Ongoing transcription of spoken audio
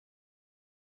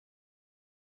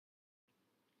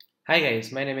Hi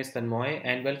guys, my name is Tanmoy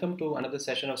and welcome to another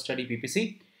session of Study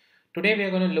PPC. Today we are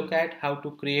going to look at how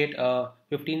to create a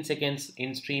 15 seconds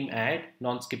in-stream ad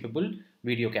non-skippable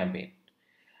video campaign.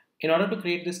 In order to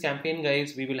create this campaign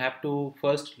guys, we will have to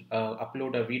first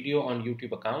upload a video on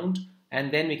YouTube account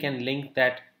and then we can link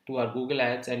that to our Google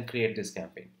Ads and create this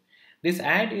campaign. This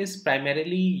ad is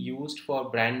primarily used for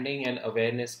branding and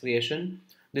awareness creation.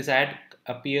 This ad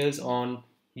appears on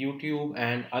YouTube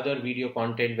and other video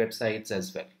content websites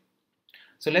as well.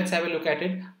 So let's have a look at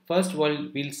it. First,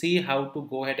 we'll see how to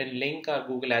go ahead and link our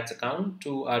Google Ads account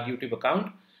to our YouTube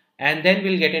account, and then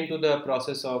we'll get into the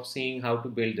process of seeing how to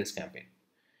build this campaign.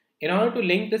 In order to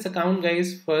link this account,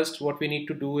 guys, first what we need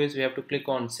to do is we have to click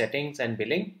on settings and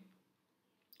billing,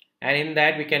 and in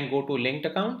that we can go to linked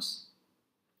accounts.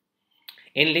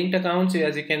 In linked accounts,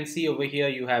 as you can see over here,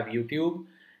 you have YouTube,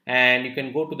 and you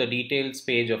can go to the details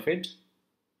page of it.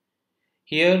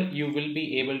 Here you will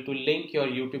be able to link your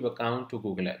YouTube account to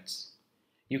Google Ads.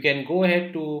 You can go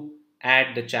ahead to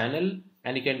add the channel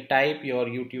and you can type your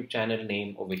YouTube channel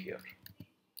name over here.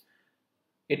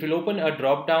 It will open a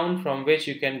drop down from which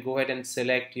you can go ahead and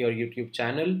select your YouTube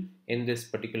channel in this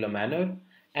particular manner,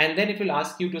 and then it will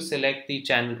ask you to select the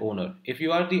channel owner. If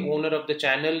you are the owner of the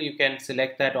channel, you can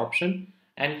select that option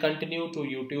and continue to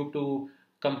YouTube to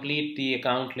complete the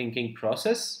account linking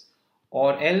process.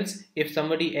 Or else, if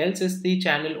somebody else is the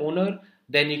channel owner,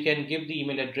 then you can give the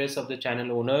email address of the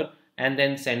channel owner and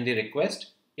then send the request.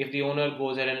 If the owner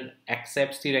goes ahead and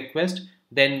accepts the request,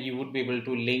 then you would be able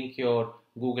to link your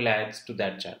Google Ads to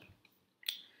that channel.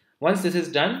 Once this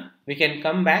is done, we can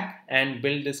come back and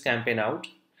build this campaign out.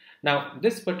 Now,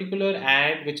 this particular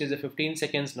ad, which is a 15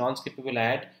 seconds non-skippable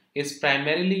ad, is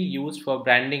primarily used for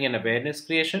branding and awareness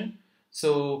creation.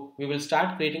 So we will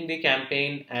start creating the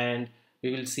campaign and we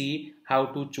will see how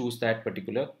to choose that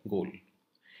particular goal.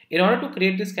 In order to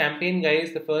create this campaign,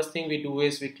 guys, the first thing we do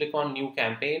is we click on new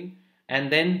campaign,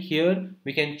 and then here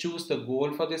we can choose the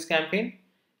goal for this campaign.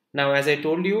 Now, as I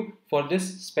told you, for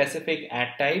this specific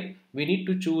ad type, we need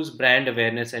to choose brand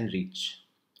awareness and reach.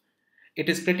 It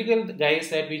is critical,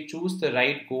 guys, that we choose the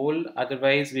right goal,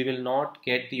 otherwise we will not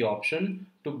get the option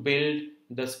to build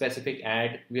the specific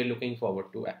ad we are looking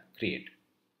forward to create.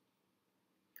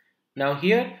 Now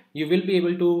here you will be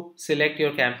able to select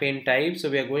your campaign type. So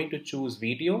we are going to choose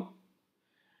video.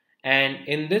 And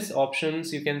in this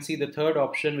options, you can see the third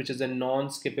option, which is a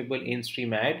non-skippable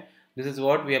in-stream ad. This is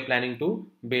what we are planning to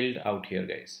build out here,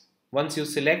 guys. Once you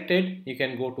select it, you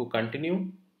can go to continue.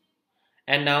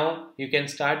 And now you can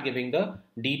start giving the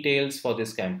details for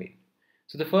this campaign.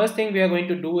 So the first thing we are going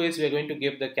to do is we are going to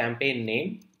give the campaign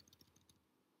name.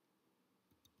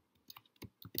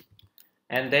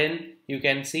 And then you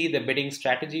can see the bidding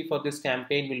strategy for this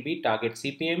campaign will be target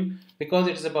CPM, because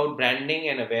it is about branding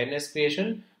and awareness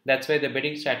creation. That's why the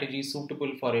bidding strategy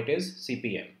suitable for it is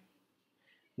CPM.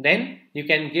 Then you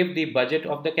can give the budget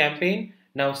of the campaign.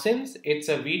 Now, since it's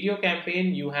a video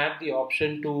campaign, you have the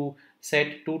option to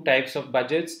set two types of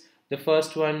budgets. The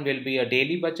first one will be a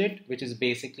daily budget, which is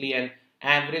basically an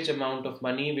average amount of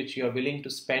money which you are willing to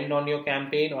spend on your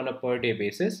campaign on a per day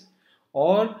basis.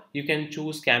 Or you can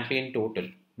choose campaign total,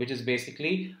 which is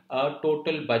basically a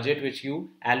total budget which you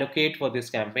allocate for this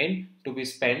campaign to be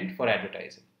spent for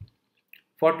advertising.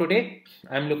 For today,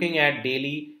 I'm looking at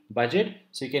daily budget.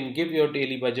 So you can give your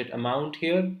daily budget amount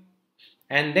here,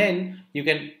 and then you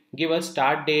can give a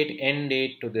start date, end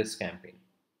date to this campaign.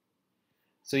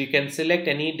 So you can select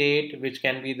any date which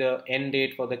can be the end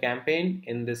date for the campaign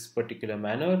in this particular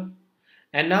manner.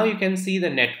 And now you can see the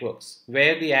networks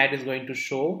where the ad is going to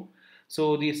show.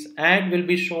 So this ad will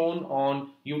be shown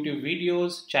on YouTube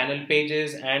videos, channel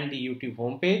pages, and the YouTube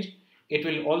homepage. It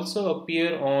will also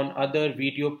appear on other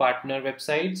video partner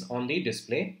websites on the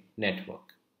display network.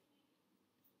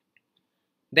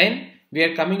 Then we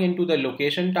are coming into the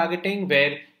location targeting,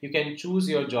 where you can choose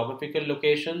your geographical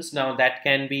locations. Now that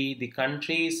can be the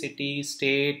country, city,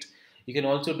 state. You can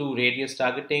also do radius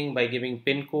targeting by giving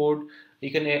pin code.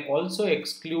 You can also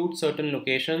exclude certain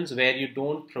locations where you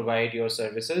don't provide your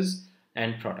services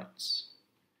and products.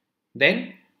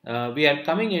 Then we are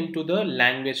coming into the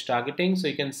language targeting. So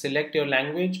you can select your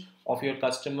language of your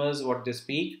customers, what they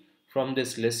speak, from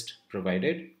this list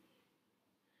provided.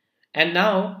 And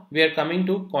now we are coming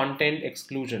to content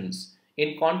exclusions.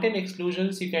 In content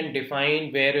exclusions, you can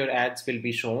define where your ads will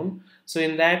be shown. So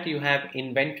in that you have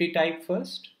inventory type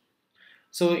first.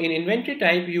 So in inventory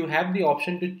type, you have the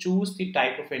option to choose the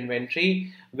type of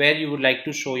inventory where you would like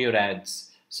to show your ads.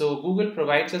 So Google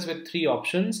provides us with three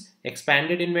options: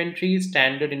 expanded inventory,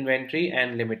 standard inventory,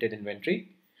 and limited inventory.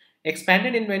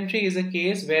 Expanded inventory is a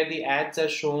case where the ads are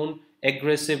shown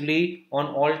aggressively on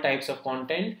all types of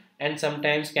content and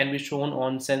sometimes can be shown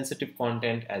on sensitive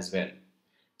content as well.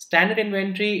 Standard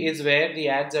inventory is where the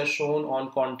ads are shown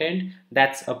on content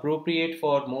that's appropriate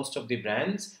for most of the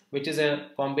brands, which is a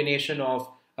combination of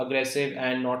aggressive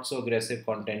and not so aggressive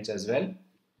contents as well.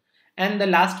 And the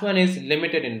last one is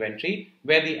limited inventory,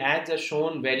 where the ads are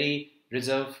shown very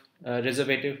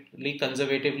reservatively,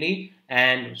 conservatively,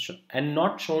 and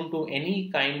not shown to any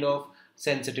kind of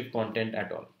sensitive content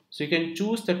at all. So you can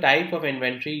choose the type of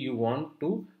inventory you want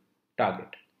to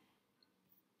target.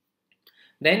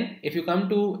 Then if you come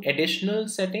to additional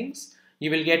settings, you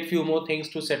will get few more things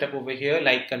to set up over here,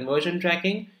 like conversion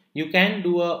tracking. You can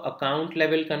do a account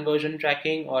level conversion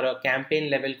tracking or a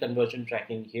campaign level conversion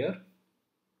tracking here.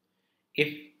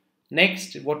 If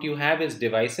next, what you have is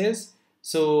devices.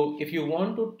 So if you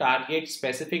want to target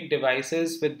specific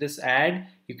devices with this ad,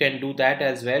 you can do that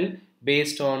as well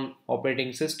based on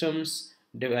operating systems,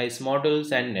 device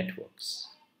models and networks.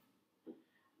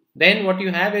 Then what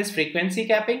you have is frequency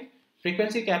capping.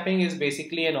 Frequency capping is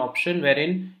basically an option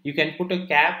wherein you can put a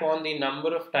cap on the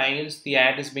number of times the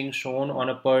ad is being shown on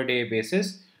a per day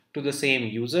basis to the same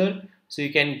user. So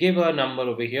you can give a number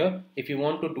over here if you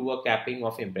want to do a capping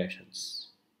of impressions.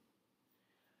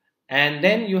 And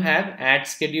then you have ad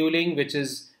scheduling, which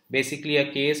is basically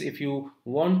a case if you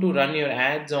want to run your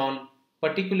ads on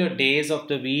particular days of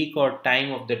the week or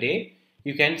time of the day,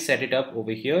 you can set it up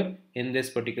over here in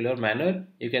this particular manner.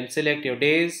 You can select your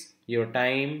days, your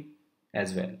time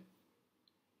as well.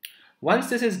 Once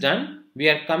this is done, we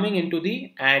are coming into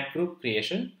the ad group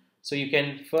creation. So you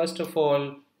can first of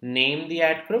all name the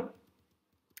ad group,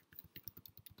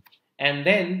 and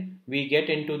then we get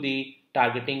into the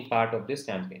targeting part of this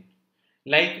campaign.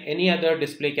 Like any other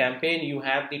display campaign, you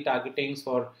have the targetings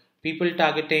for people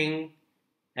targeting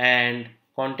and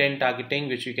content targeting,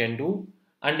 which you can do.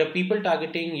 Under people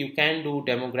targeting, you can do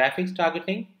demographics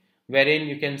targeting, wherein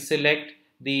you can select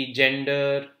the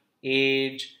gender,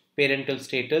 age, parental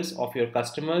status of your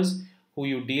customers who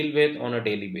you deal with on a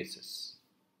daily basis.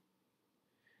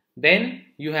 Then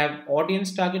you have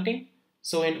audience targeting.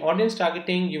 So in audience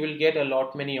targeting, you will get a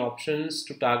lot many options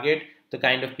to target the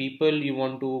kind of people you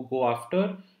want to go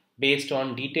after based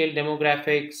on detailed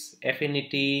demographics,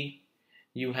 affinity.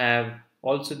 You have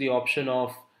also the option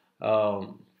of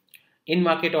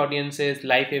in-market audiences,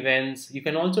 live events. You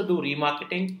can also do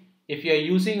remarketing. If you are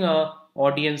using a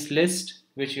audience list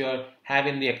which you have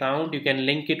in the account, you can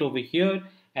link it over here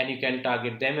and you can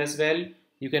target them as well.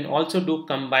 You can also do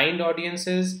combined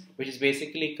audiences, which is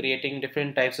basically creating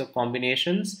different types of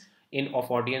combinations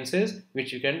of audiences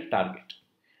which you can target.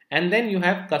 And then you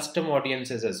have custom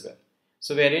audiences as well.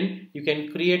 So wherein you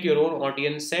can create your own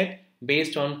audience set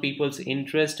based on people's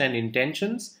interest and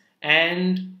intentions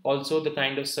and also the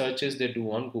kind of searches they do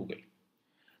on Google.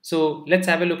 So let's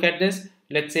have a look at this.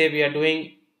 Let's say we are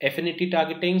doing affinity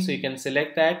targeting. So you can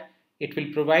select that. It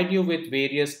will provide you with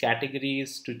various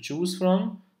categories to choose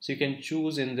from. So you can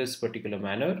choose in this particular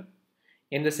manner.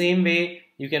 In the same way,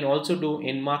 you can also do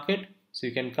in-market. So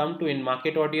you can come to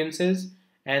in-market audiences,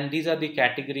 and these are the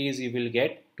categories you will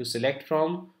get to select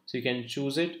from. So you can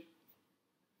choose it.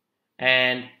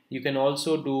 And you can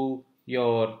also do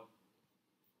your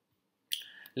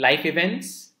live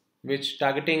events, which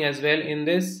targeting as well in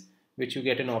this, which you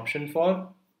get an option for.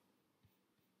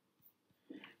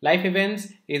 Live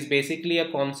events is basically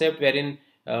a concept wherein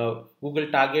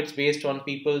Google targets based on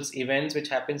people's events which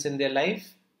happens in their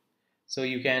life. So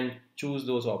you can choose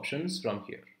those options from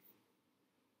here.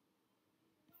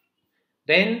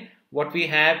 Then what we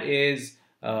have is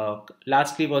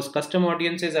lastly was custom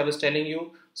audiences I was telling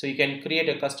you. So you can create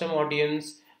a custom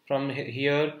audience from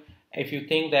here if you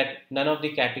think that none of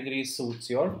the categories suits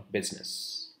your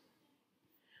business.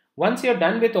 Once you're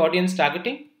done with audience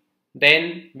targeting,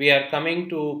 then we are coming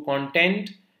to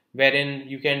content, wherein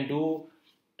you can do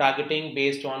targeting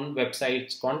based on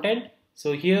websites content.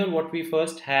 So here what we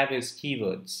first have is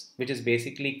keywords, which is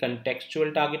basically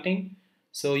contextual targeting.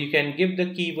 So you can give the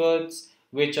keywords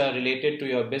which are related to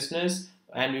your business,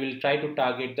 and we will try to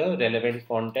target the relevant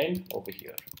content over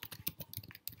here.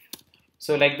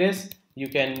 So like this, you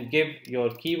can give your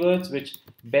keywords which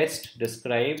best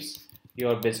describes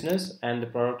your business and the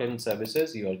product and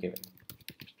services you are giving.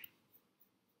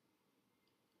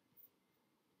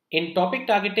 In topic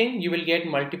targeting, you will get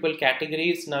multiple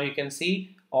categories. Now you can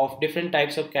see of different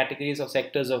types of categories of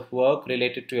sectors of work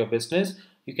related to your business.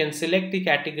 You can select the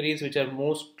categories which are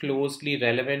most closely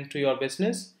relevant to your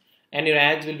business, and your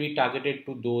ads will be targeted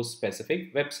to those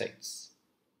specific websites.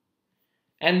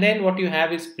 And then what you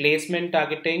have is placement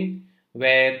targeting,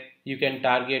 where you can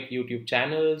target YouTube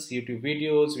channels, YouTube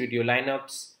videos, video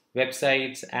lineups,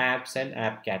 websites, apps, and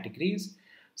app categories.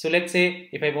 So let's say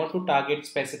if I want to target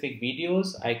specific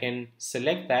videos, I can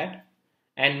select that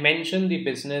and mention the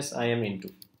business I am into.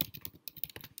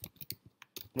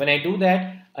 When I do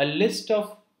that, a list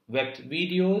of web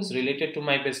videos related to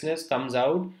my business comes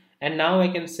out, and now I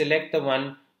can select the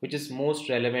one which is most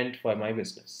relevant for my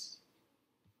business.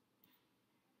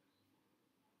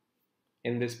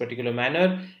 In this particular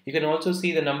manner, you can also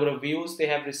see the number of views they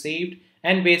have received,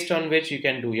 and based on which you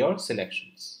can do your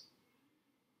selections.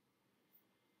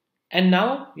 And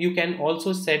now you can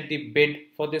also set the bid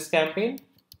for this campaign.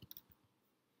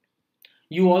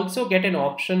 You also get an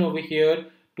option over here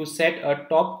to set a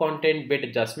top content bid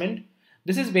adjustment.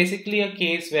 This is basically a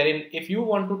case wherein if you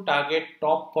want to target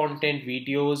top content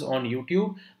videos on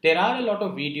YouTube, there are a lot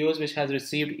of videos which has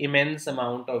received immense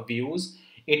amount of views.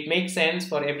 It makes sense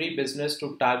for every business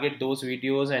to target those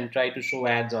videos and try to show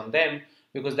ads on them,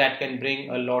 because that can bring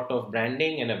a lot of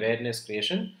branding and awareness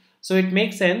creation. So it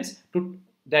makes sense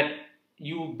that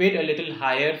you bid a little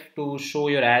higher to show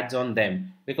your ads on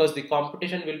them, because the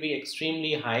competition will be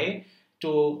extremely high.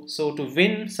 So to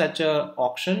win such a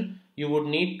auction, you would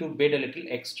need to bid a little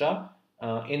extra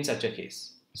in such a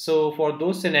case. So for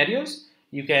those scenarios,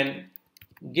 you can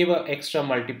give an extra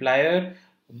multiplier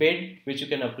bid which you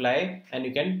can apply, and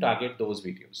you can target those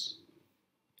videos.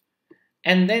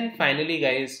 And then finally,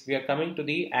 guys, we are coming to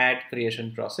the ad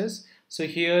creation process. So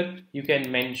here you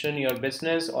can mention your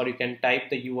business, or you can type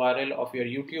the URL of your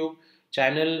YouTube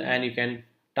channel, and you can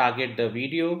target the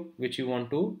video which you want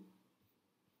to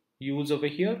use over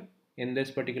here in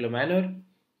this particular manner.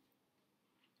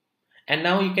 And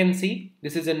now you can see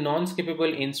this is a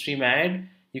non-skippable in-stream ad.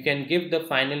 You can give the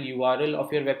final URL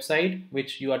of your website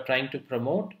which you are trying to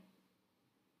promote.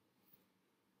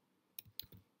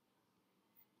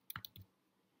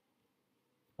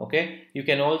 Okay, you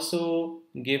can also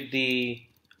give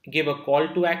a call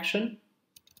to action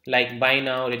like buy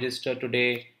now, register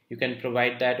today. You can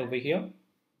provide that over here.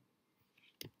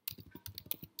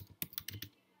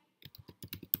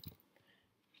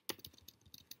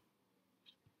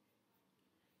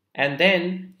 And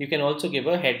then you can also give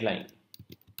a headline.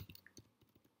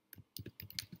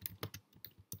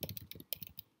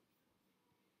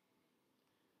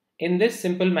 In this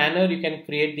simple manner, you can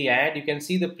create the ad. You can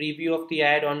see the preview of the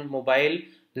ad on mobile.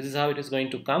 This is how it is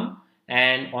going to come,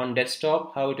 and on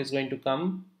desktop how it is going to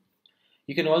come.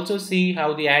 You can also see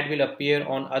how the ad will appear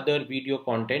on other video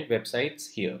content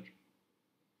websites here.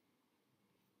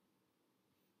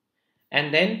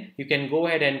 And then you can go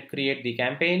ahead and create the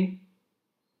campaign.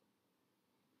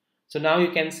 So now you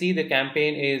can see the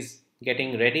campaign is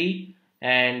getting ready,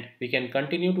 and we can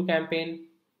continue to campaign.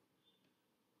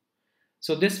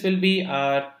 So this will be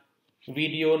our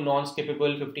video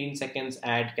non-skippable 15 seconds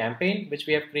ad campaign which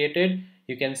we have created.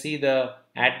 You can see the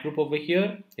ad group over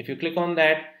here. If you click on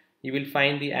that, you will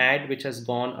find the ad which has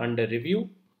gone under review.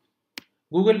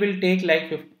 Google will take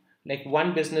like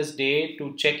one business day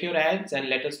to check your ads and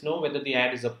let us know whether the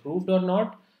ad is approved or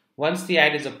not. Once the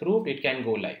ad is approved, it can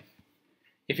go live.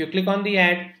 If you click on the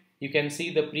ad, you can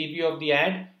see the preview of the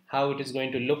ad, how it is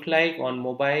going to look like on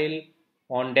mobile,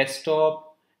 on desktop,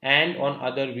 and on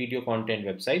other video content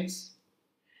websites.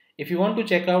 If you want to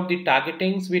check out the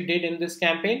targetings we did in this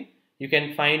campaign, you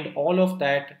can find all of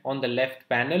that on the left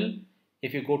panel.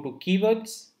 If you go to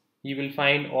keywords, you will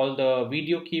find all the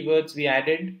video keywords we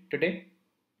added today.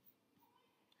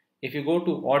 If you go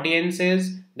to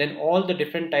audiences, then all the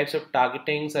different types of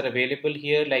targetings are available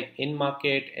here, like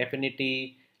in-market,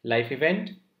 affinity, live event.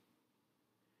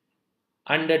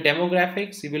 Under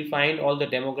demographics, you will find all the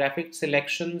demographic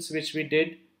selections which we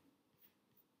did.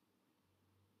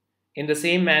 In the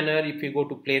same manner, if you go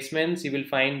to placements, you will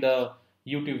find the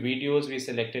YouTube videos we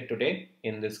selected today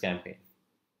in this campaign.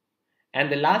 And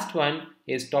the last one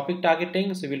is topic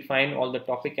targeting. So you will find all the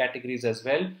topic categories as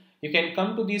well. You can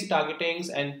come to these targetings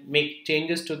and make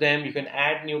changes to them. You can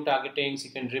add new targetings.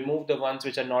 You can remove the ones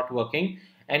which are not working.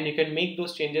 And you can make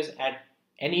those changes at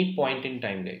any point in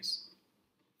time, guys.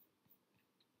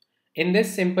 In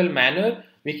this simple manner,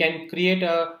 we can create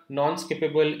a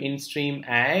non-skippable in-stream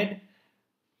ad.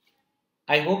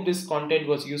 I hope this content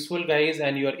was useful, guys,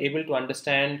 and you are able to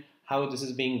understand how this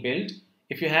is being built.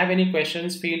 If you have any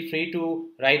questions, feel free to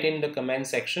write in the comment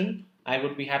section. I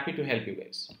would be happy to help you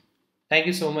guys. Thank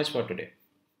you so much for today.